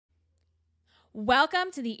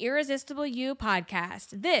Welcome to the Irresistible You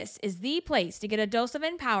podcast. This is the place to get a dose of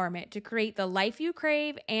empowerment to create the life you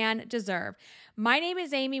crave and deserve. My name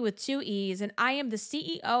is Amy with 2 E's, and I am the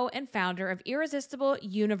CEO and founder of Irresistible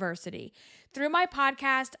University. Through my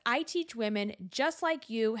podcast, I teach women just like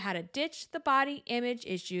you how to ditch the body image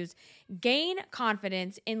issues, gain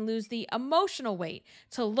confidence, and lose the emotional weight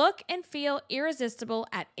to look and feel irresistible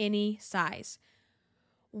at any size.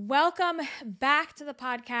 Welcome back to the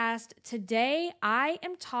podcast. Today, I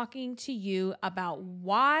am talking to you about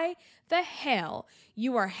why the hell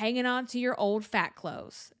you are hanging on to your old fat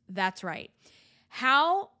clothes. That's right.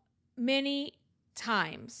 How many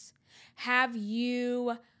times have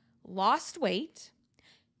you lost weight?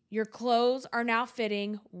 Your clothes are now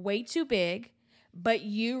fitting way too big, but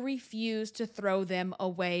you refuse to throw them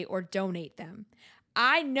away or donate them.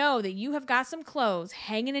 I know that you have got some clothes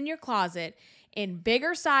hanging in your closet in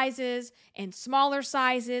bigger sizes and smaller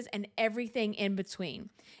sizes and everything in between.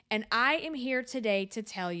 And I am here today to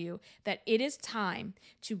tell you that it is time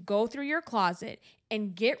to go through your closet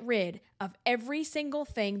and get rid of every single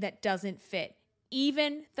thing that doesn't fit,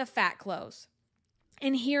 even the fat clothes.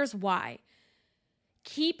 And here's why.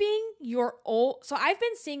 Keeping your old... So I've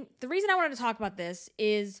been seeing... The reason I wanted to talk about this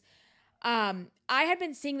is... I had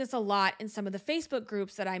been seeing this a lot in some of the Facebook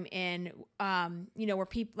groups that I'm in, where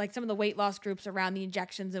people, like some of the weight loss groups around the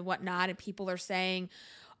injections and whatnot, and people are saying,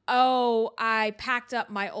 oh, I packed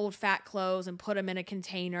up my old fat clothes and put them in a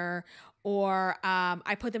container, or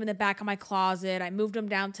I put them in the back of my closet, I moved them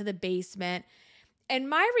down to the basement. And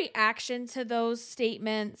my reaction to those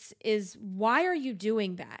statements is, why are you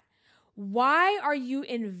doing that? Why are you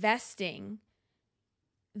investing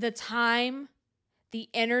the time, the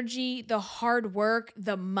energy, the hard work,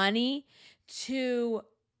 the money to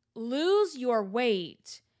lose your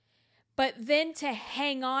weight, but then to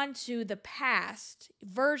hang on to the past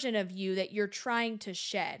version of you that you're trying to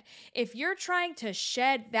shed? If you're trying to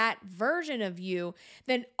shed that version of you,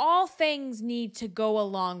 then all things need to go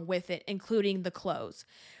along with it, including the clothes.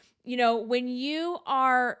 You know, when you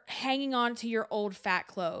are hanging on to your old fat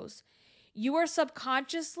clothes, you are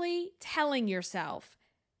subconsciously telling yourself,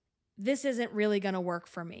 this isn't really going to work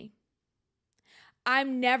for me.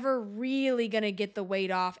 I'm never really going to get the weight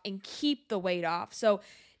off and keep the weight off. So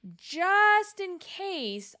just in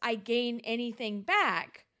case I gain anything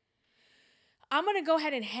back, I'm going to go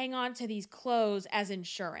ahead and hang on to these clothes as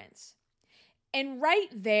insurance. And right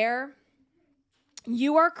there,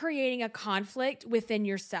 you are creating a conflict within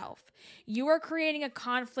yourself. You are creating a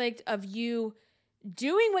conflict of you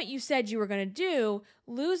doing what you said you were going to do,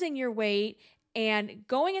 losing your weight, and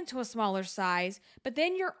going into a smaller size, but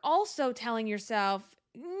then you're also telling yourself,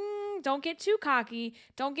 don't get too cocky,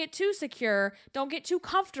 don't get too secure, don't get too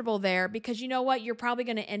comfortable there, because you know what? You're probably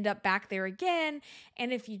going to end up back there again.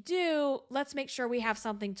 And if you do, let's make sure we have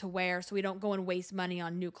something to wear so we don't go and waste money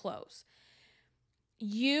on new clothes.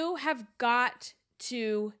 You have got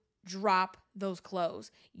to drop those clothes.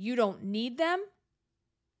 You don't need them.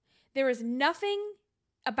 There is nothing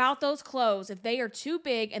about those clothes. If they are too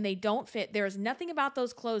big and they don't fit, there is nothing about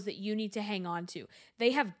those clothes that you need to hang on to.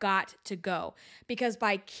 They have got to go, because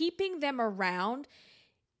by keeping them around,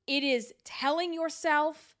 it is telling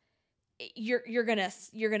yourself, you're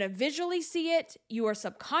gonna visually see it. You are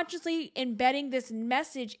subconsciously embedding this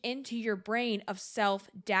message into your brain of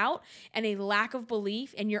self-doubt and a lack of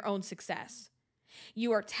belief in your own success.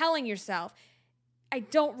 You are telling yourself, I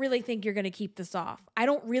don't really think you're gonna keep this off. I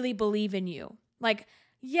don't really believe in you. Like,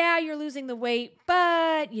 yeah, you're losing the weight,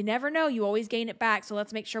 but you never know. You always gain it back. So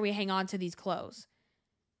let's make sure we hang on to these clothes.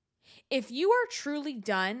 If you are truly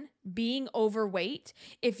done being overweight,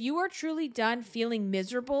 if you are truly done feeling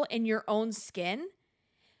miserable in your own skin,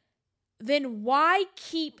 then why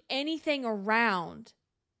keep anything around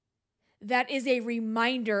that is a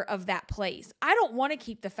reminder of that place? I don't want to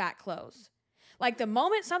keep the fat clothes. Like, the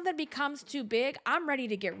moment something becomes too big, I'm ready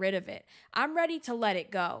to get rid of it. I'm ready to let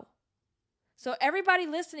it go. So everybody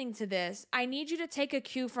listening to this, I need you to take a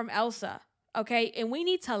cue from Elsa, okay? And we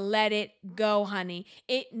need to let it go, honey.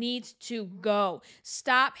 It needs to go.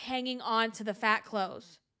 Stop hanging on to the fat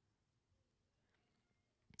clothes.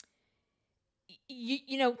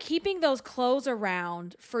 You know, keeping those clothes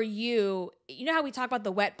around for you, you know how we talk about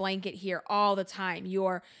the wet blanket here all the time,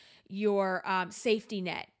 your safety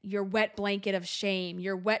net, your wet blanket of shame,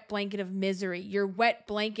 your wet blanket of misery, your wet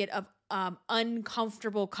blanket of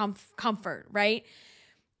uncomfortable comfort, right?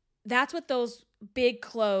 That's what those big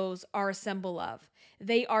clothes are a symbol of.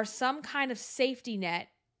 They are some kind of safety net,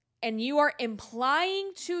 and you are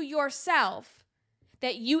implying to yourself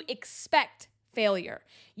that you expect failure.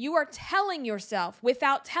 You are telling yourself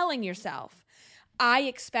without telling yourself, I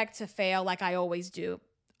expect to fail like I always do.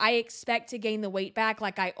 I expect to gain the weight back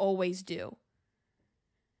like I always do.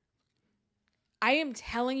 I am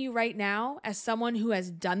telling you right now, as someone who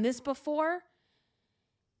has done this before,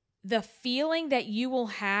 the feeling that you will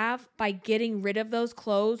have by getting rid of those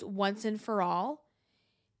clothes once and for all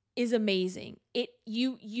is amazing.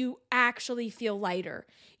 You actually feel lighter.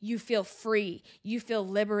 You feel free. You feel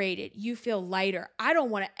liberated. You feel lighter. I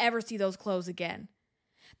don't want to ever see those clothes again.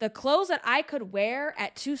 The clothes that I could wear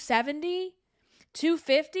at 270,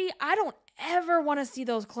 250, I don't ever want to see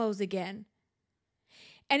those clothes again.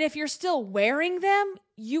 And if you're still wearing them,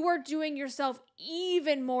 you are doing yourself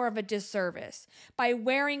even more of a disservice by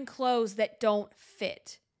wearing clothes that don't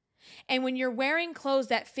fit. And when you're wearing clothes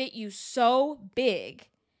that fit you so big,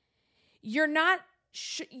 you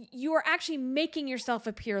are actually making yourself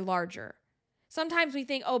appear larger. Sometimes we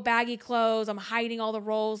think, oh, baggy clothes, I'm hiding all the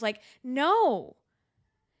rolls. Like, no.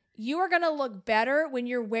 You are going to look better when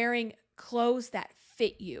you're wearing clothes that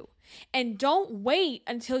fit you. And don't wait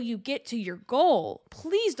until you get to your goal.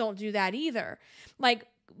 Please don't do that either. Like,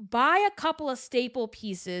 buy a couple of staple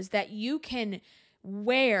pieces that you can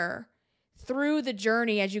wear through the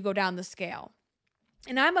journey as you go down the scale.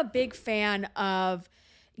 And I'm a big fan of,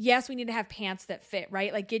 yes, we need to have pants that fit,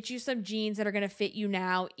 right? Like, get you some jeans that are going to fit you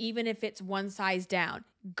now, even if it's one size down.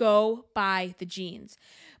 Go buy the jeans.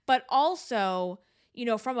 But also,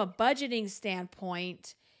 from a budgeting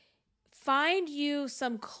standpoint, find you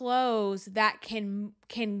some clothes that can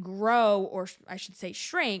grow, or I should say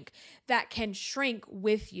shrink, that can shrink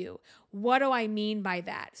with you. What do I mean by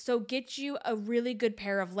that? So get you a really good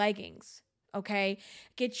pair of leggings, okay?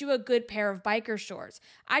 Get you a good pair of biker shorts.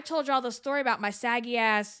 I told y'all the story about my saggy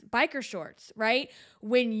ass biker shorts, right?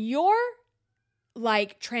 When you're I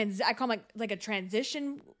call them like a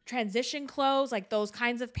transition clothes, like those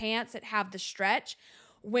kinds of pants that have the stretch.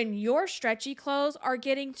 When your stretchy clothes are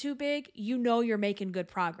getting too big, you're making good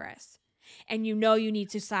progress. And you need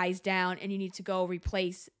to size down and you need to go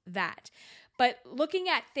replace that. But looking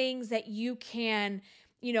at things that you can,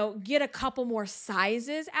 get a couple more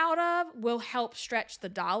sizes out of will help stretch the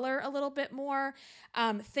dollar a little bit more.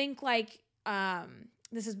 Think like,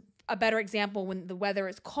 this is a better example when the weather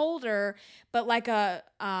is colder, but like a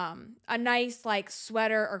nice like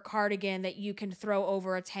sweater or cardigan that you can throw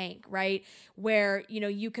over a tank, right? Where,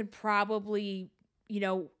 you could probably,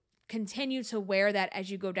 continue to wear that as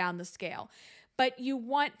you go down the scale. But you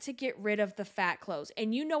want to get rid of the fat clothes.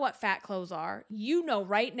 And you know what fat clothes are.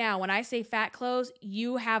 Right now, when I say fat clothes,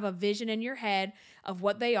 you have a vision in your head of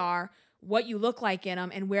what they are, what you look like in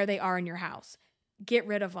them, and where they are in your house. Get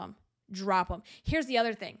rid of them. Drop them. Here's the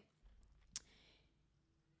other thing.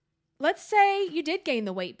 Let's say you did gain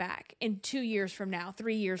the weight back in 2 years from now,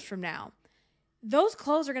 3 years from now. Those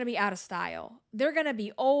clothes are going to be out of style. They're going to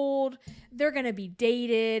be old. They're going to be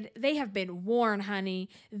dated. They have been worn, honey.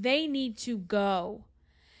 They need to go.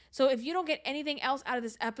 So if you don't get anything else out of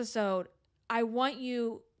this episode, I want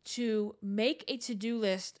you to make a to-do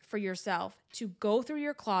list for yourself to go through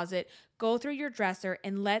your closet, go through your dresser,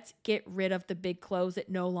 and let's get rid of the big clothes that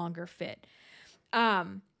no longer fit.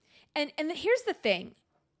 And here's the thing.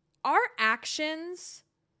 Our actions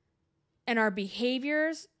and our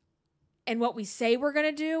behaviors and what we say we're going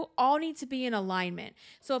to do all need to be in alignment.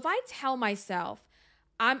 So if I tell myself,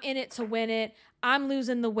 I'm in it to win it, I'm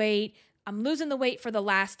losing the weight for the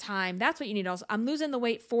last time. That's what you need also. I'm losing the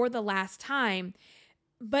weight for the last time,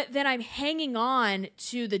 but then I'm hanging on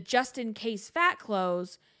to the just in case fat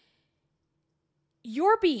clothes.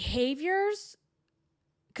 Your behaviors,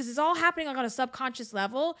 because it's all happening on a subconscious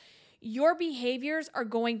level, your behaviors are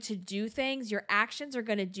going to do things, your actions are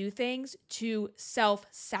going to do things to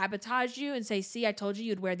self-sabotage you and say, see, I told you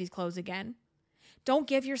you'd wear these clothes again. Don't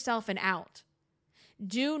give yourself an out.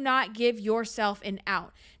 Do not give yourself an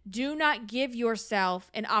out. Do not give yourself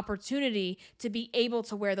an opportunity to be able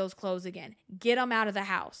to wear those clothes again. Get them out of the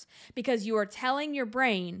house because you are telling your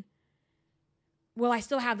brain, well, I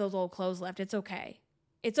still have those old clothes left. It's okay.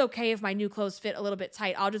 It's okay if my new clothes fit a little bit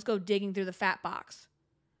tight. I'll just go digging through the fat box.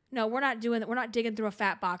 No, we're not doing that. We're not digging through a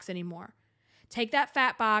fat box anymore. Take that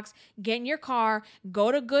fat box, get in your car,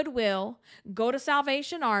 go to Goodwill, go to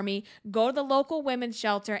Salvation Army, go to the local women's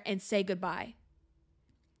shelter and say goodbye.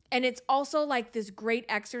 And it's also like this great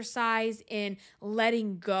exercise in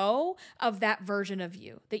letting go of that version of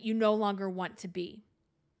you that you no longer want to be.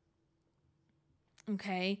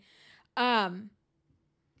 Okay?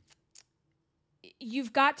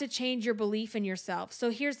 You've got to change your belief in yourself.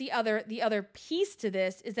 So here's the other piece to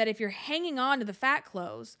this is that if you're hanging on to the fat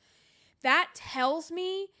clothes, that tells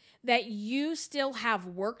me that you still have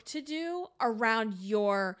work to do around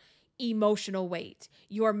your emotional weight,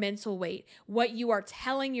 your mental weight, what you are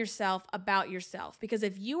telling yourself about yourself. Because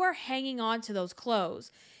if you are hanging on to those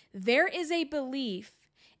clothes, there is a belief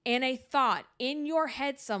and a thought in your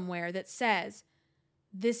head somewhere that says,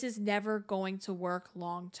 this is never going to work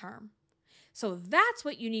long term. So that's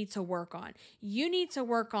what you need to work on. You need to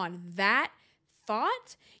work on that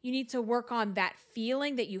thought. You need to work on that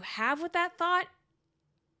feeling that you have with that thought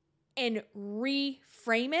and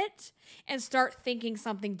reframe it and start thinking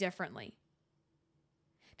something differently.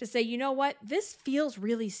 To say, you know what? This feels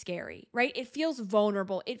really scary, right? It feels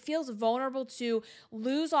vulnerable. It feels vulnerable to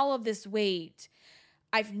lose all of this weight.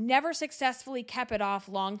 I've never successfully kept it off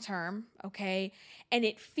long term, okay? And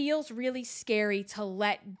it feels really scary to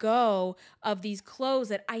let go of these clothes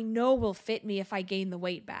that I know will fit me if I gain the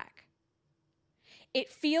weight back. It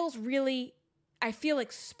feels really, I feel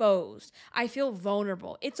exposed. I feel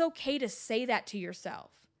vulnerable. It's okay to say that to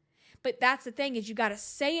yourself. But that's the thing, is you got to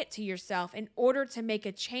say it to yourself in order to make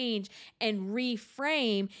a change and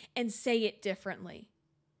reframe and say it differently.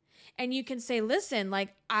 And you can say, listen,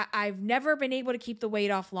 like I've never been able to keep the weight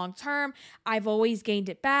off long term. I've always gained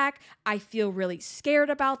it back. I feel really scared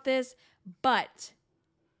about this, but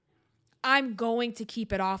I'm going to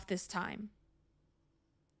keep it off this time.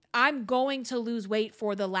 I'm going to lose weight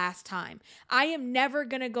for the last time. I am never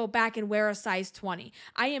going to go back and wear a size 20.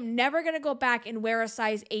 I am never going to go back and wear a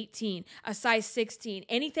size 18, a size 16,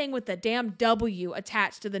 anything with a damn W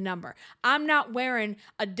attached to the number. I'm not wearing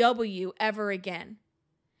a W ever again.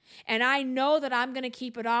 And I know that I'm going to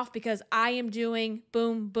keep it off because I am doing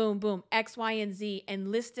boom, boom, boom, X, Y, and Z,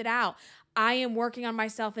 and list it out. I am working on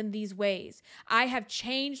myself in these ways. I have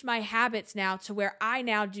changed my habits now to where I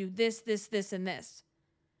now do this, this, this, and this.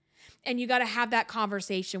 And you got to have that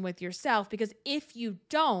conversation with yourself, because if you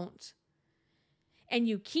don't, and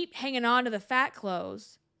you keep hanging on to the fat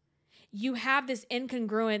clothes, you have this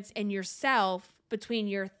incongruence in yourself between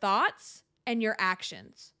your thoughts and your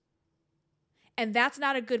actions. And that's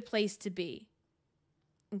not a good place to be.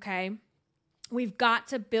 Okay? We've got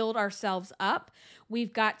to build ourselves up.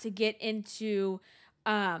 We've got to get into,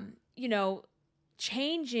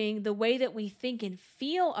 changing the way that we think and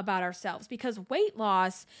feel about ourselves, because weight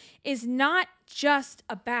loss is not just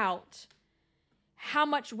about how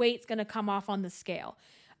much weight's going to come off on the scale.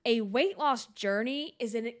 A weight loss journey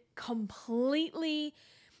is a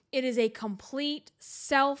complete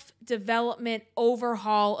self-development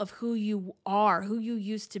overhaul of who you are, who you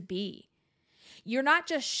used to be. You're not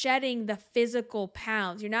just shedding the physical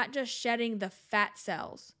pounds. You're not just shedding the fat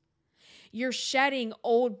cells. You're shedding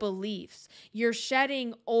old beliefs. You're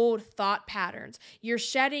shedding old thought patterns. You're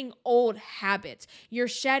shedding old habits. You're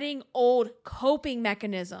shedding old coping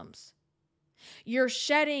mechanisms. You're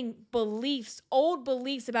shedding beliefs, old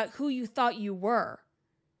beliefs about who you thought you were,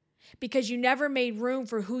 because you never made room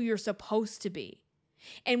for who you're supposed to be.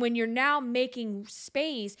 And when you're now making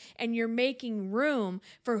space and you're making room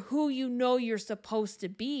for who you know you're supposed to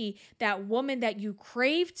be, that woman that you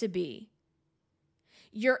crave to be,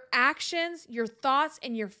 your actions, your thoughts,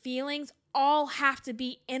 and your feelings all have to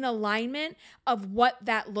be in alignment of what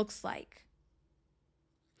that looks like.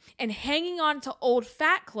 And hanging on to old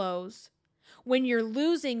fat clothes when you're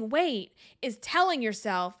losing weight is telling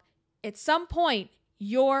yourself at some point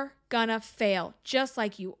you're gonna fail, just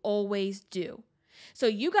like you always do. So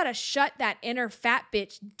you gotta shut that inner fat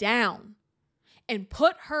bitch down and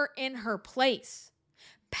put her in her place.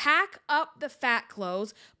 Pack up the fat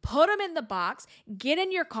clothes, put them in the box, get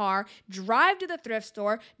in your car, drive to the thrift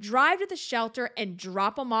store, drive to the shelter, and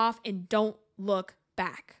drop them off, and don't look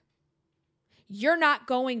back. You're not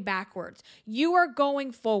going backwards. You are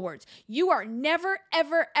going forwards. You are never,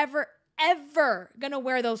 ever, ever, ever going to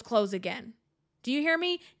wear those clothes again. Do you hear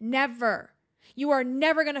me? Never. You are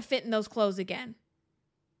never going to fit in those clothes again.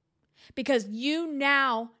 Because you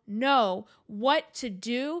now know what to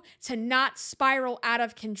do to not spiral out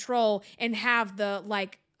of control and have the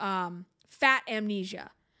fat amnesia.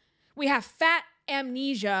 We have fat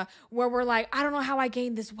amnesia where we're like, I don't know how I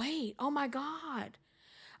gained this weight. Oh my God.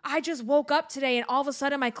 I just woke up today and all of a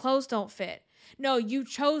sudden my clothes don't fit. No, you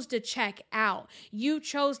chose to check out. You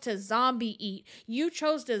chose to zombie eat. You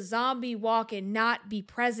chose to zombie walk and not be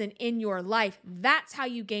present in your life. That's how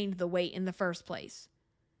you gained the weight in the first place.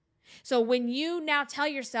 So when you now tell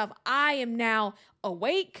yourself, I am now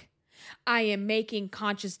awake, I am making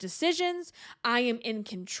conscious decisions, I am in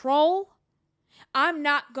control, I'm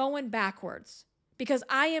not going backwards, because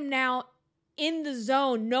I am now in the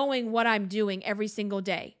zone knowing what I'm doing every single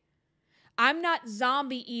day. I'm not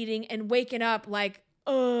zombie eating and waking up like,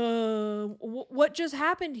 what just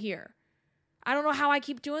happened here? I don't know how I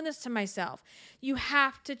keep doing this to myself. You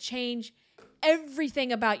have to change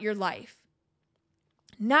everything about your life.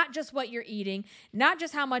 Not just what you're eating, not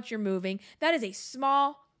just how much you're moving. That is a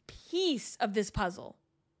small piece of this puzzle.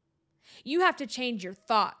 You have to change your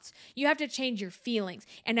thoughts. You have to change your feelings.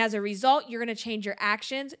 And as a result, you're going to change your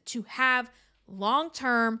actions to have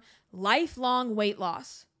long-term, lifelong weight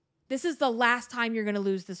loss. This is the last time you're going to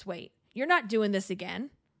lose this weight. You're not doing this again.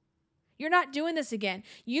 You're not doing this again.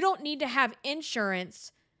 You don't need to have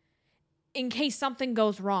insurance in case something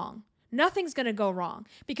goes wrong. Nothing's going to go wrong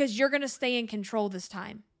because you're going to stay in control this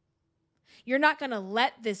time. You're not going to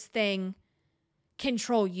let this thing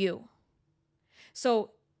control you.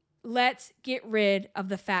 So let's get rid of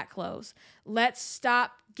the fat clothes. Let's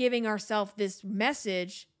stop giving ourselves this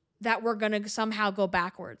message that we're going to somehow go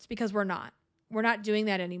backwards because we're not. We're not doing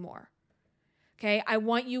that anymore. Okay, I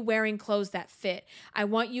want you wearing clothes that fit. I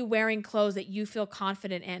want you wearing clothes that you feel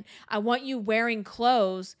confident in. I want you wearing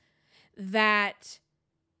clothes that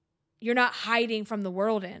you're not hiding from the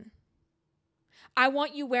world in. I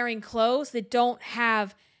want you wearing clothes that don't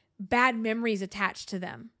have bad memories attached to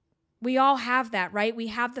them. We all have that, right? We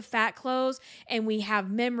have the fat clothes and we have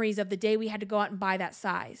memories of the day we had to go out and buy that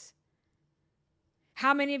size.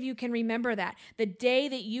 How many of you can remember that? The day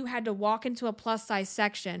that you had to walk into a plus size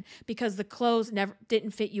section because the clothes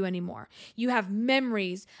didn't fit you anymore. You have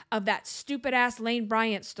memories of that stupid ass Lane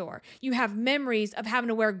Bryant store. You have memories of having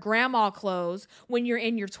to wear grandma clothes when you're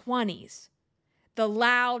in your 20s. The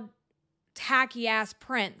loud, tacky ass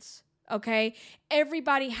prints, okay?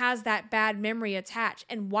 Everybody has that bad memory attached.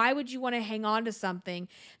 And why would you want to hang on to something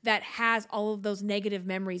that has all of those negative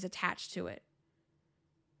memories attached to it?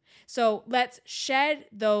 So let's shed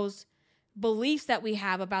those beliefs that we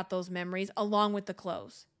have about those memories along with the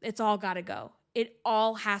clothes. It's all got to go. It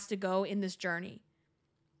all has to go in this journey.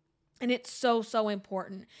 And it's so, so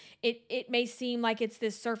important. It may seem like it's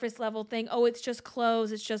this surface level thing. Oh, it's just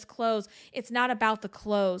clothes. It's just clothes. It's not about the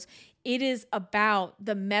clothes. It is about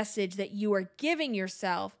the message that you are giving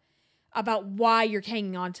yourself about why you're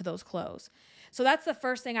hanging on to those clothes. So that's the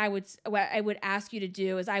first thing I would ask you to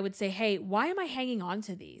do is I would say, hey, why am I hanging on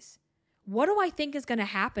to these? What do I think is going to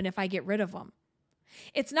happen if I get rid of them?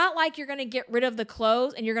 It's not like you're going to get rid of the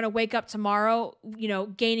clothes and you're going to wake up tomorrow,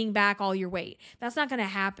 gaining back all your weight. That's not going to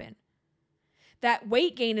happen. That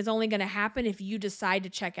weight gain is only going to happen if you decide to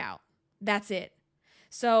check out. That's it.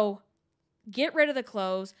 So get rid of the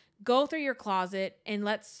clothes, go through your closet, and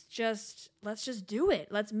let's just do it.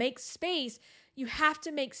 Let's make space. You have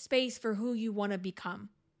to make space for who you want to become.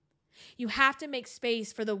 You have to make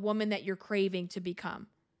space for the woman that you're craving to become.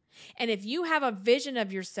 And if you have a vision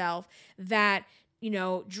of yourself that,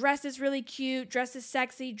 dress is really cute, dress is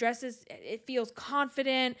sexy, it feels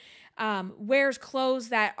confident, wears clothes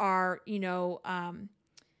that are,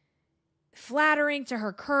 flattering to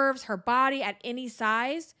her curves, her body at any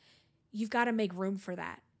size, you've got to make room for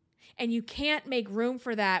that. And you can't make room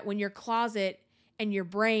for that when your closet and your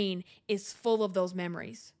brain is full of those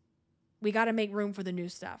memories. We got to make room for the new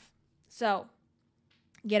stuff. So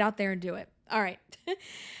get out there and do it. All right.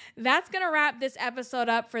 That's going to wrap this episode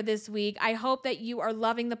up for this week. I hope that you are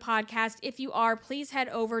loving the podcast. If you are, please head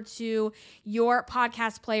over to your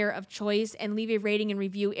podcast player of choice and leave a rating and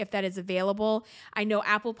review if that is available. I know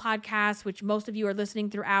Apple Podcasts, which most of you are listening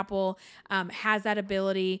through Apple, has that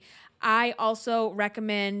ability. I also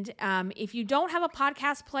recommend, if you don't have a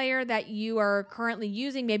podcast player that you are currently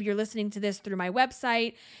using, maybe you're listening to this through my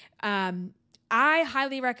website, I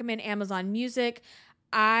highly recommend Amazon Music.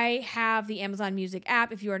 I have the Amazon Music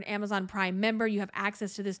app. If you're an Amazon Prime member, you have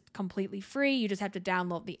access to this completely free. You just have to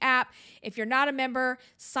download the app. If you're not a member,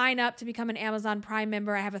 sign up to become an Amazon Prime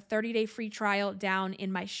member. I have a 30-day free trial down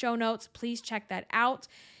in my show notes. Please check that out.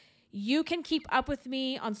 You can keep up with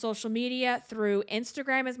me on social media through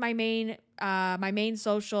Instagram as my main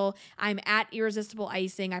social. I'm at Irresistible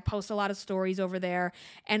Icing. I post a lot of stories over there.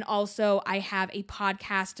 And also I have a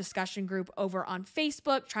podcast discussion group over on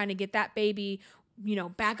Facebook, trying to get that baby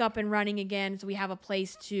back up and running again. So we have a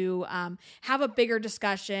place to have a bigger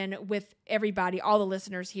discussion with everybody, all the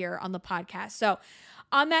listeners here on the podcast. So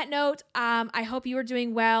on that note, I hope you are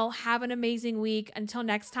doing well. Have an amazing week. Until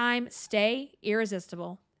next time, stay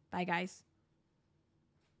irresistible. Bye, guys.